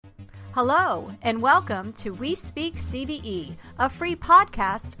Hello, and welcome to We Speak CVE, a free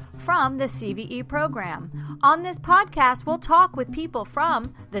podcast from the CVE program. On this podcast, we'll talk with people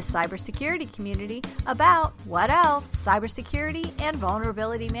from the cybersecurity community about what else, cybersecurity and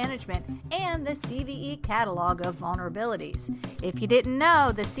vulnerability management, and the CVE catalog of vulnerabilities. If you didn't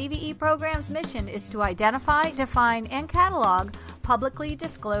know, the CVE program's mission is to identify, define, and catalog publicly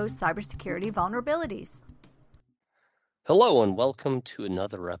disclosed cybersecurity vulnerabilities. Hello and welcome to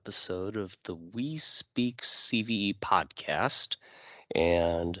another episode of the We Speak CVE podcast.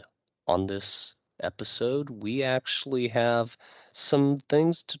 And on this episode, we actually have some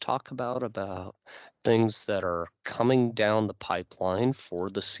things to talk about things that are coming down the pipeline for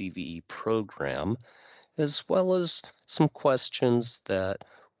the CVE program, as well as some questions that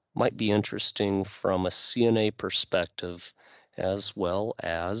might be interesting from a CNA perspective, as well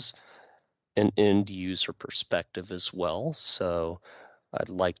as an end user perspective as well. So I'd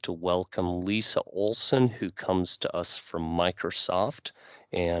like to welcome Lisa Olson, who comes to us from Microsoft,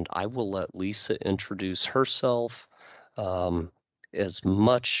 and I will let Lisa introduce herself as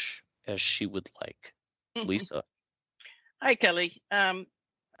much as she would like. Lisa. Hi, Kelly. I'm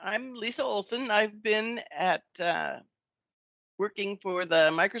Lisa Olson. I've been at working for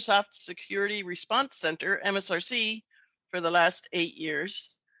the Microsoft Security Response Center, MSRC, for the last 8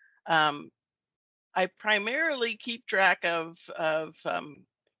 years. I primarily keep track of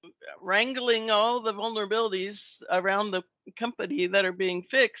wrangling all the vulnerabilities around the company that are being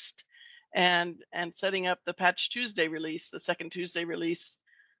fixed, and setting up the Patch Tuesday release, the second Tuesday release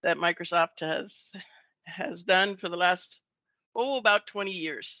that Microsoft has done for the last about 20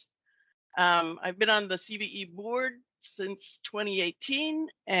 years. I've been on the CVE board since 2018,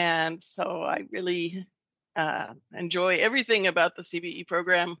 and so I really enjoy everything about the CVE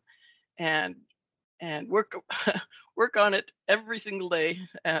program, and work on it every single day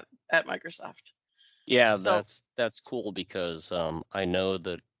at Microsoft. Yeah, so, that's cool because I know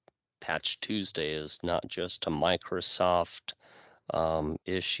that Patch Tuesday is not just a Microsoft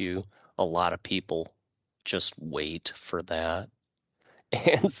issue. A lot of people just wait for that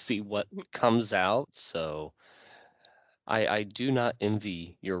and see what comes out. So I do not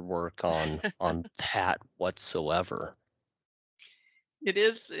envy your work on that whatsoever. It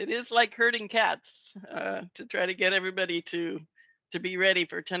is like herding cats to try to get everybody to be ready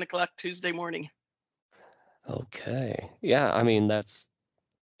for 10 o'clock Tuesday morning. Okay. Yeah, I mean,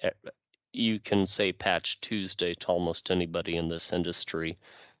 you can say Patch Tuesday to almost anybody in this industry,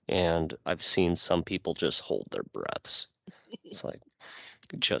 and I've seen some people just hold their breaths. It's like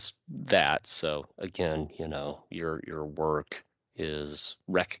just that. So again, your work is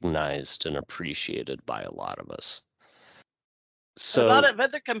recognized and appreciated by a lot of us. So a lot of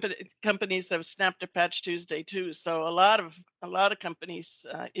other companies have snapped a Patch Tuesday too. So a lot of companies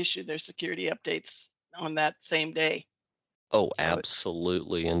issue their security updates on that same day. Oh,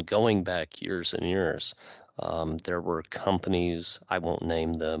 absolutely. And going back years and years, there were companies, I won't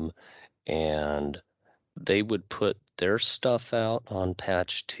name them, and they would put their stuff out on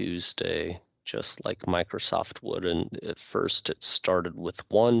Patch Tuesday, just like Microsoft would. And at first it started with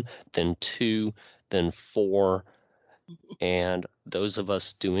 1, then 2, then 4. And those of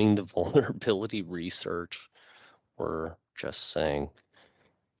us doing the vulnerability research were just saying,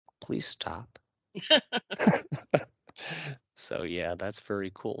 please stop. So yeah, that's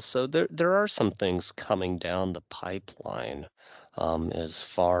very cool. So there are some things coming down the pipeline as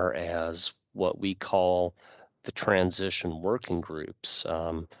far as what we call the transition working groups.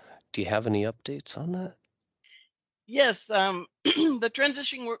 Do you have any updates on that? Yes, the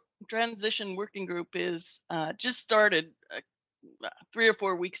transition working group is just started 3 or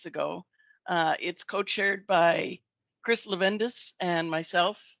 4 weeks ago. It's co-chaired by Chris Levendis and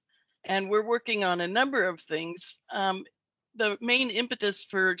myself, and we're working on a number of things. The main impetus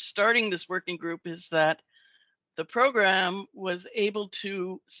for starting this working group is that the program was able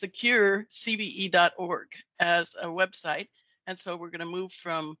to secure CVE.org as a website, and so we're going to move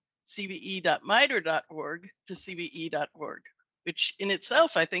from cve.mitre.org to cve.org, which in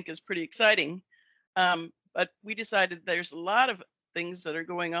itself I think is pretty exciting. But we decided there's a lot of things that are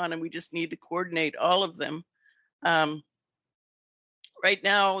going on and we just need to coordinate all of them. Right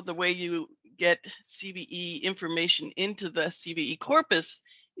now, the way you get CVE information into the CVE corpus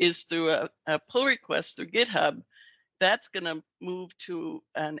is through a pull request through GitHub. That's going to move to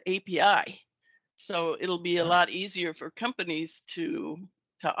an API. So it'll be a lot easier for companies to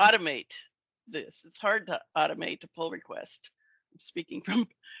automate this. It's hard to automate a pull request. Speaking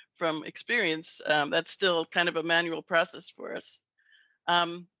from experience, that's still kind of a manual process for us.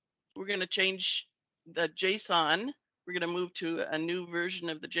 We're going to change the JSON we're going to move to a new version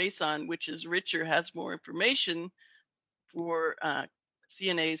of the JSON, which is richer, has more information for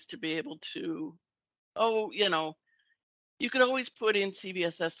CNAs to be able to, you could always put in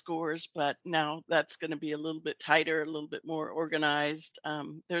CVSS scores, but now that's going to be a little bit tighter, a little bit more organized.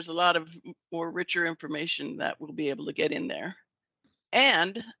 There's a lot of more richer information that we'll be able to get in there.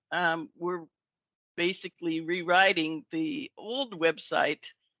 And we're basically rewriting the old website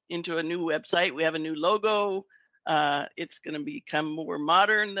into a new website. We have a new logo. It's going to become more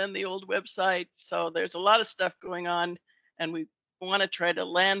modern than the old website. So there's a lot of stuff going on, and we want to try to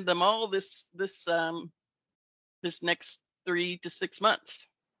land them all this next 3 to 6 months.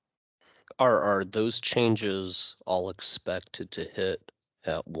 Are those changes all expected to hit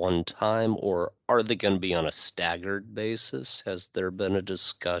at one time, or are they going to be on a staggered basis? Has there been a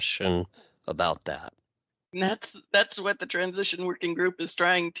discussion about that? And that's what the transition working group is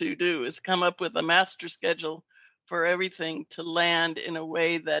trying to do, is come up with a master schedule for everything to land in a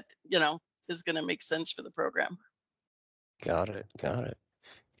way that, is going to make sense for the program. Got it.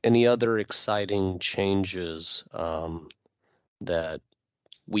 Any other exciting changes that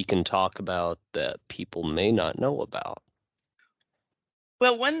we can talk about that people may not know about?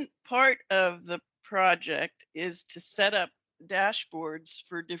 Well, one part of the project is to set up dashboards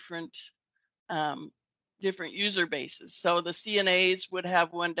for different user bases. So the CNAs would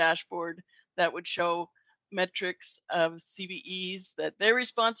have one dashboard that would show metrics of CVEs that they're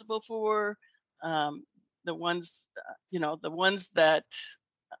responsible for, the ones that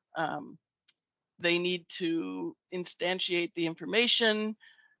they need to instantiate the information.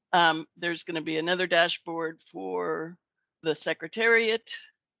 There's going to be another dashboard for the secretariat,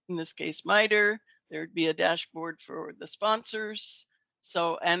 in this case MITRE. There'd be a dashboard for the sponsors.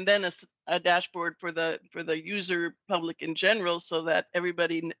 So, and then a dashboard for the user public in general, so that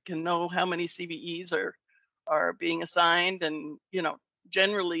everybody can know how many CVEs are being assigned, and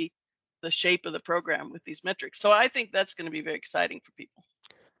generally the shape of the program with these metrics. So I think that's going to be very exciting for people.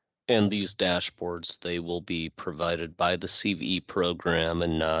 And these dashboards, they will be provided by the CVE program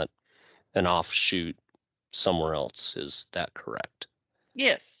and not an offshoot somewhere else. Is that correct?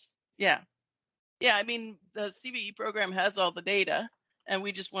 Yes. Yeah. I mean, the CVE program has all the data, and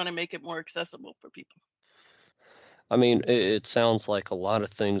we just want to make it more accessible for people. I mean, it sounds like a lot of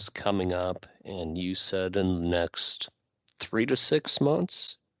things coming up, and you said in the next 3 to 6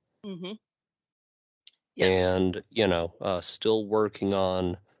 months. Mm-hmm. Yes. And, still working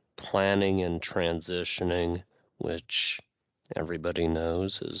on planning and transitioning, which everybody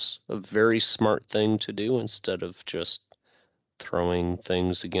knows is a very smart thing to do instead of just throwing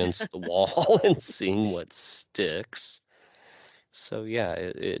things against the wall and seeing what sticks. So yeah,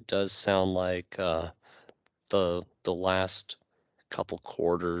 it does sound like the last couple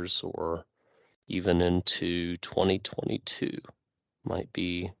quarters or even into 2022 might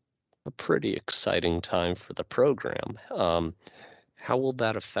be a pretty exciting time for the program. How will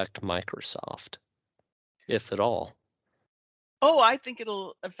that affect Microsoft, if at all? Oh, I think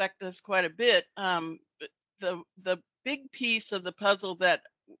it'll affect us quite a bit. The big piece of the puzzle that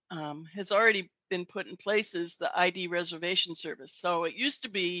has already been put in place is the ID reservation service. So it used to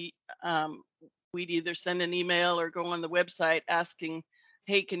be we'd either send an email or go on the website asking,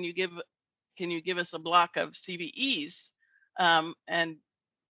 "Hey, can you give us a block of CVEs?" And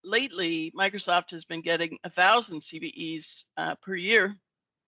lately, Microsoft has been getting 1,000 CVEs per year,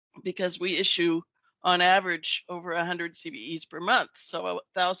 because we issue on average over 100 CVEs per month. So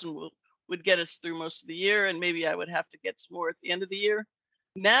 1,000 would get us through most of the year, and maybe I would have to get some more at the end of the year.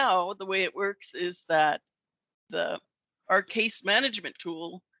 Now, the way it works is that our case management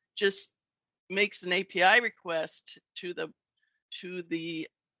tool just makes an API request to the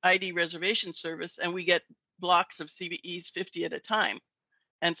ID reservation service, and we get blocks of CVEs 50 at a time.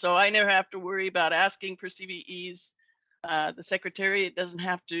 And so I never have to worry about asking for CVEs. The secretariat doesn't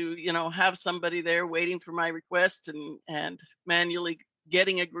have to, have somebody there waiting for my request and manually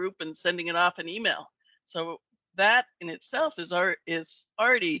getting a group and sending it off an email. So that in itself is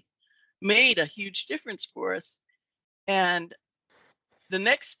already made a huge difference for us. And the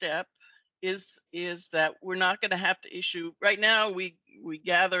next step is that we're not going to have to issue. Right now, we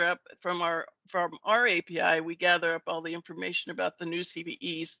gather up from our API, we gather up all the information about the new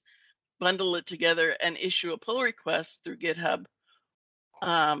CVEs, bundle it together, and issue a pull request through GitHub.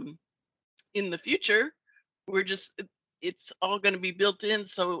 In the future, it's all going to be built in.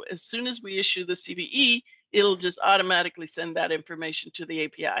 So as soon as we issue the CVE, it'll just automatically send that information to the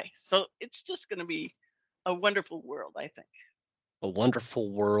API. So it's just going to be a wonderful world, I think. A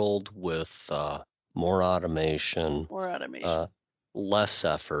wonderful world with more automation. More automation. Less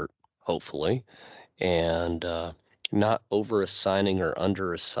effort, hopefully, and not over-assigning or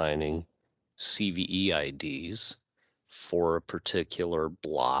under-assigning CVE IDs for a particular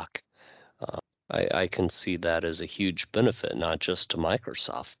block. I can see that as a huge benefit, not just to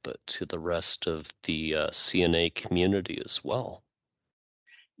Microsoft, but to the rest of the CNA community as well.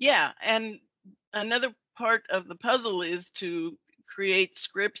 Yeah, and another part of the puzzle is to create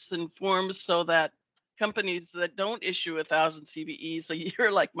scripts and forms so that companies that don't issue 1,000 CVEs a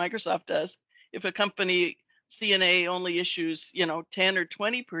year like Microsoft does, if a company CNA only issues 10 or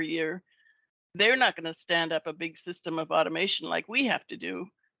 20 per year, they're not going to stand up a big system of automation like we have to do.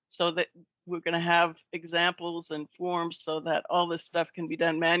 So that we're going to have examples and forms so that all this stuff can be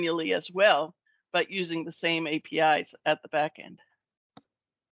done manually as well, but using the same APIs at the back end.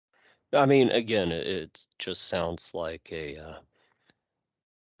 I mean, again, it just sounds like it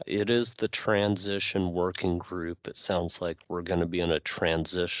is the transition working group. It sounds like we're going to be in a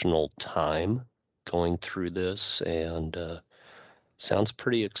transitional time going through this, and sounds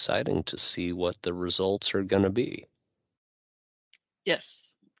pretty exciting to see what the results are going to be.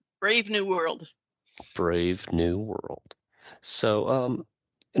 Yes, brave new world. Brave new world. So,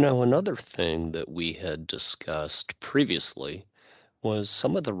 another thing that we had discussed previously was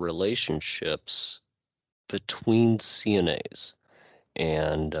some of the relationships between CNAs.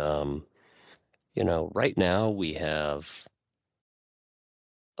 And, right now we have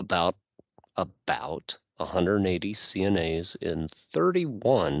about 180 CNAs in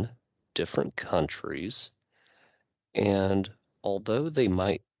 31 different countries. And although they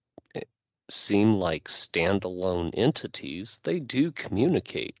might seem like standalone entities, they do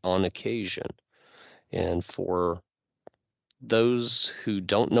communicate on occasion. And for those who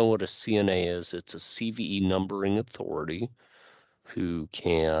don't know what a CNA is, it's a CVE numbering authority who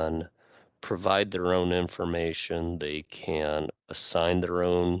can provide their own information. They can assign their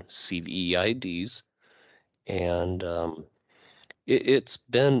own CVE IDs. And it's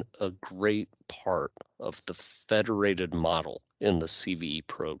been a great part of the federated model in the CVE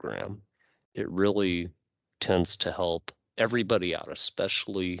program. It really tends to help everybody out,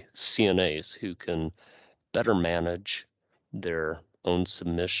 especially CNAs who can better manage their own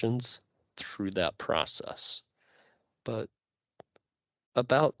submissions through that process. But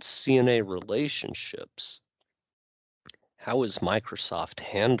about CNA relationships, how is Microsoft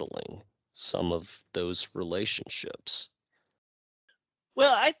handling some of those relationships?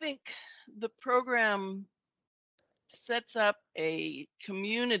 Well, I think the program sets up a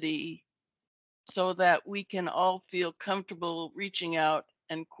community so that we can all feel comfortable reaching out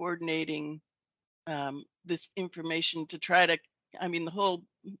and coordinating this information to try to, the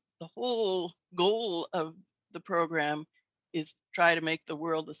whole goal of the program is try to make the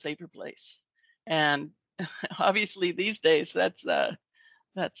world a safer place. And obviously these days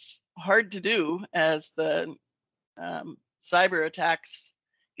that's hard to do as the cyber attacks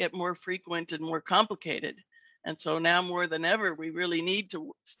get more frequent and more complicated. And so now more than ever, we really need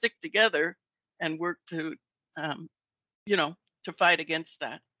to stick together and work to, to fight against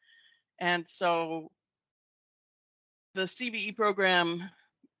that. And so the CVE program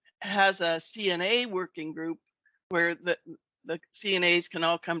has a CNA working group where the CNAs can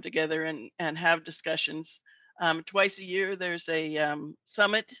all come together and have discussions. Twice a year, there's a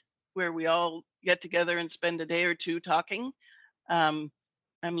summit where we all get together and spend a day or two talking.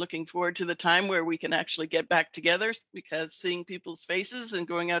 I'm looking forward to the time where we can actually get back together, because seeing people's faces and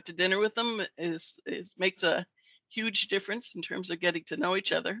going out to dinner with them is makes a huge difference in terms of getting to know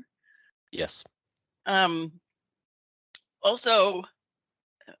each other. Yes. Also,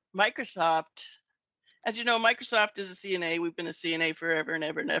 Microsoft, as you know, Microsoft is a CNA. We've been a CNA forever and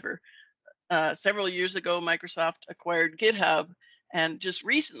ever and ever. Several years ago, Microsoft acquired GitHub, and just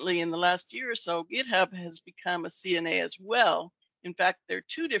recently, in the last year or so, GitHub has become a CNA as well. In fact, there are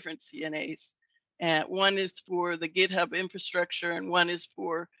two different CNAs. And one is for the GitHub infrastructure, and one is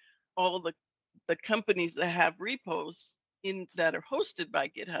for all the companies that have repos that are hosted by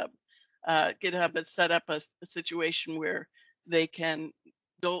GitHub. GitHub has set up a situation where they can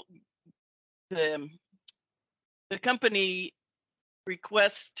go, the company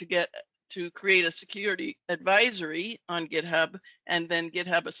requests to create a security advisory on GitHub, and then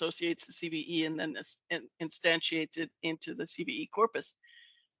GitHub associates the CVE and then instantiates it into the CVE corpus.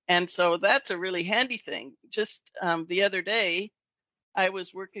 And so that's a really handy thing. Just the other day, I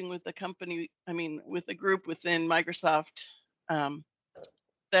was working with with a group within Microsoft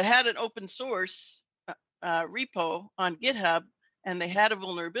that had an open source repo on GitHub, and they had a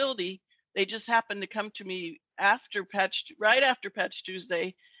vulnerability. They just happened to come to me right after Patch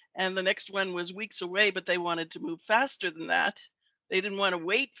Tuesday, and the next one was weeks away, but they wanted to move faster than that. They didn't want to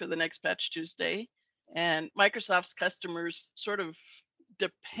wait for the next Patch Tuesday. and Microsoft's customers sort of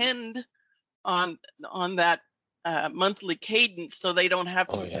depend on that monthly cadence, so they don't have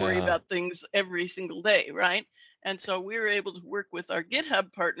Oh to worry yeah. about things every single day, right? And so we were able to work with our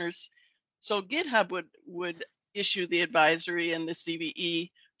GitHub partners, so GitHub would issue the advisory and the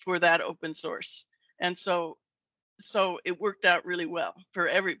CVE for that open source, and so it worked out really well for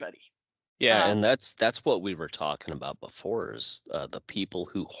everybody. Yeah, Um, and that's what we were talking about before is the people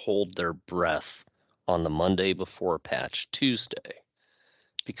who hold their breath on the Monday before Patch Tuesday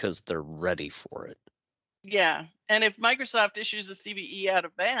because they're ready for it. yeah, and if Microsoft issues a CVE out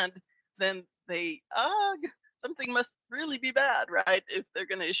of band, then they something must really be bad, right? If they're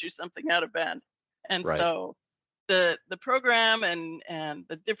going to issue something out of band, and Right. so the program and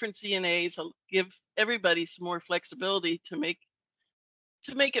the different CNAs give everybody some more flexibility to make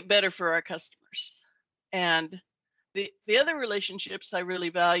it better for our customers. And the other relationships I really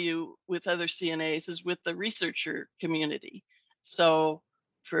value with other CNAs is with the researcher community. So,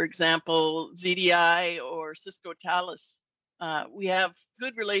 for example, ZDI or Cisco Talos, we have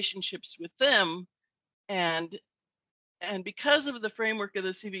good relationships with them, and because of the framework of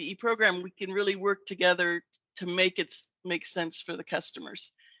the CVE program, we can really work together to make sense for the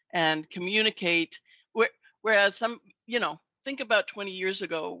customers and communicate. Whereas think about 20 years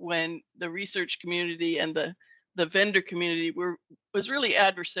ago when the research community and the vendor community was really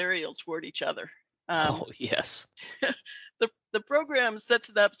adversarial toward each other. Oh yes. The program sets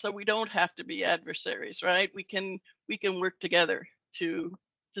it up so we don't have to be adversaries, right? We can work together to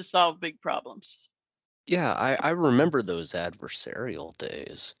solve big problems. Yeah, I remember those adversarial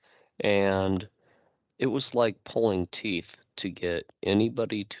days, and it was like pulling teeth to get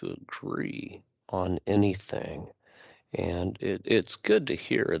anybody to agree on anything. And it's good to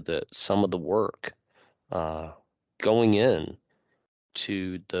hear that some of the work going in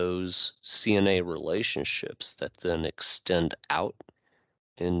to those CNA relationships that then extend out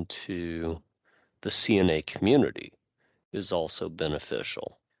into the CNA community is also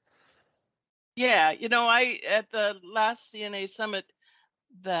beneficial. Yeah, I at the last CNA summit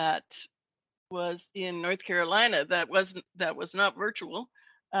that was in North Carolina, that was not virtual.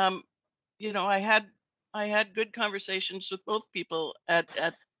 Um, I had good conversations with both people at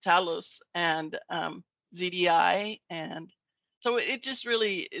Talos and ZDI, and so it just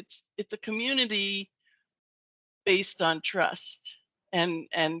really it's a community based on trust, and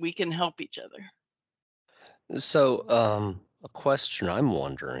we can help each other. So, a question I'm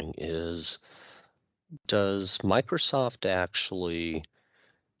wondering is, does Microsoft actually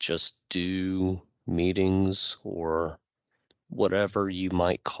just do meetings or whatever you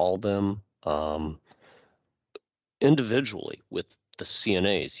might call them individually with the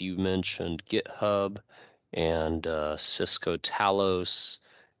CNAs? You mentioned GitHub and Cisco Talos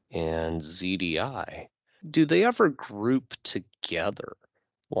and ZDI. Do they ever group together,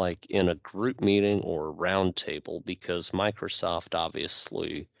 like in a group meeting or a round table? Because Microsoft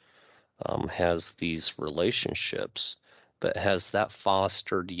obviously has these relationships, but has that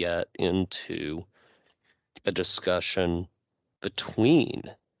fostered yet into a discussion between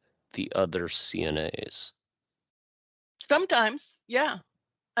the other CNAs? Sometimes, yeah.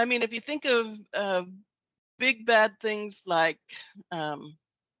 I mean, if you think of big bad things like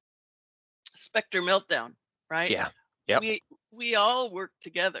Spectre Meltdown, right? Yeah. Yep. We all work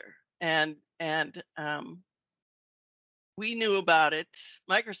together, and we knew about it.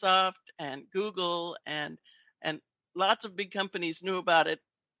 Microsoft and Google and lots of big companies knew about it,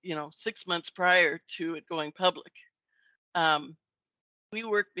 6 months prior to it going public. We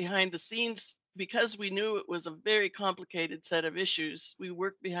worked behind the scenes because we knew it was a very complicated set of issues. We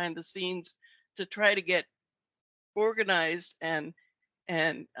worked behind the scenes to try to get organized and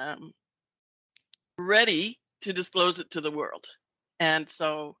ready to disclose it to the world. And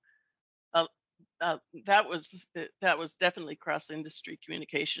so that was definitely cross industry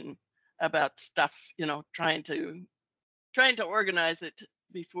communication about stuff, trying to organize it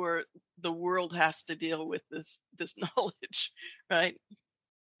before the world has to deal with this knowledge, right?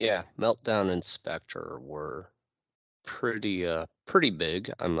 Yeah, Meltdown and Spectre were pretty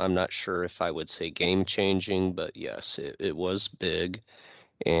big. I'm not sure if I would say game changing, but yes, it was big.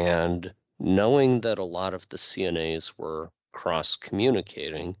 And knowing that a lot of the CNAs were cross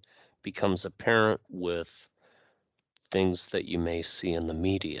communicating becomes apparent with things that you may see in the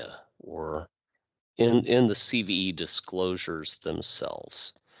media or in the CVE disclosures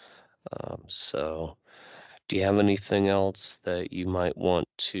themselves. So, do you have anything else that you might want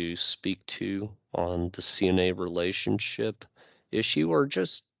to speak to on the CNA relationship issue or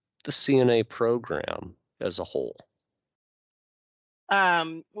just the CNA program as a whole?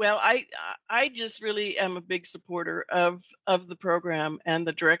 Well, I just really am a big supporter of the program and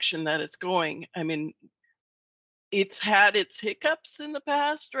the direction that it's going. I mean, it's had its hiccups in the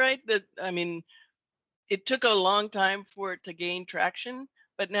past, right? It took a long time for it to gain traction,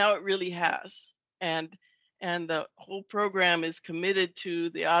 but now it really has. And the whole program is committed to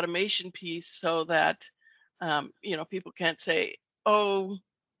the automation piece so that people can't say, oh,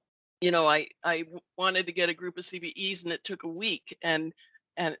 I wanted to get a group of CVEs and it took a week, and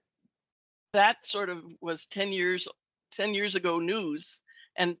that sort of was 10 years ago news,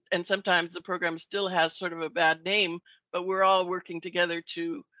 and sometimes the program still has sort of a bad name, but we're all working together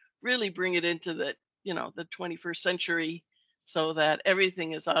to really bring it into the 21st century so that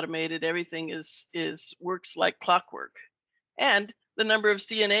everything is automated, everything is works like clockwork, and the number of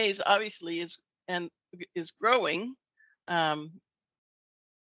CNAs obviously is growing.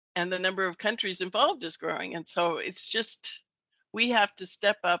 And the number of countries involved is growing. And so it's just, we have to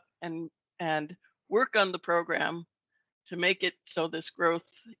step up and work on the program to make it so this growth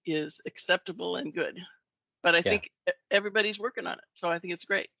is acceptable and good. But I think everybody's working on it. So I think it's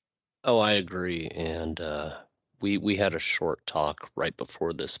great. Oh, I agree. And we had a short talk right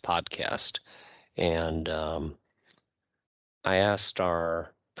before this podcast. And I asked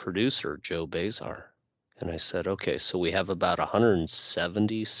our producer, Joe Bazar, and I said, okay, so we have about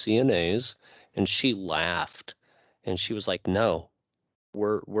 170 CNAs, and she laughed, and she was like, no,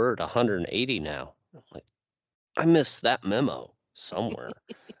 we're at 180 now. I'm like, I missed that memo somewhere.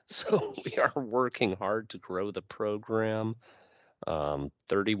 So we are working hard to grow the program.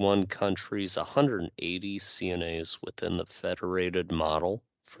 31 countries, 180 CNAs within the federated model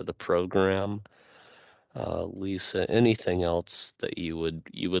for the program. Lisa, anything else that you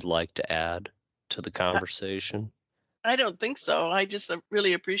would like to add to the conversation? I don't think so. I just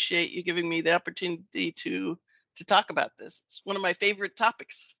really appreciate you giving me the opportunity to talk about this. It's one of my favorite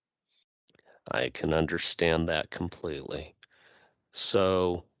topics. I can understand that completely.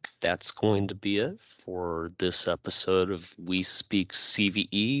 So that's going to be it for this episode of We Speak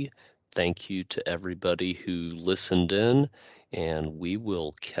CVE. Thank you to everybody who listened in, and we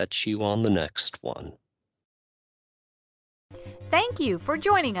will catch you on the next one. Thank you for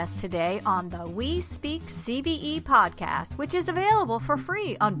joining us today on the We Speak CVE podcast, which is available for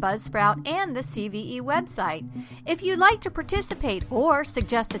free on Buzzsprout and the CVE website. If you'd like to participate or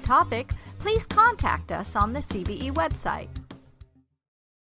suggest a topic, please contact us on the CVE website.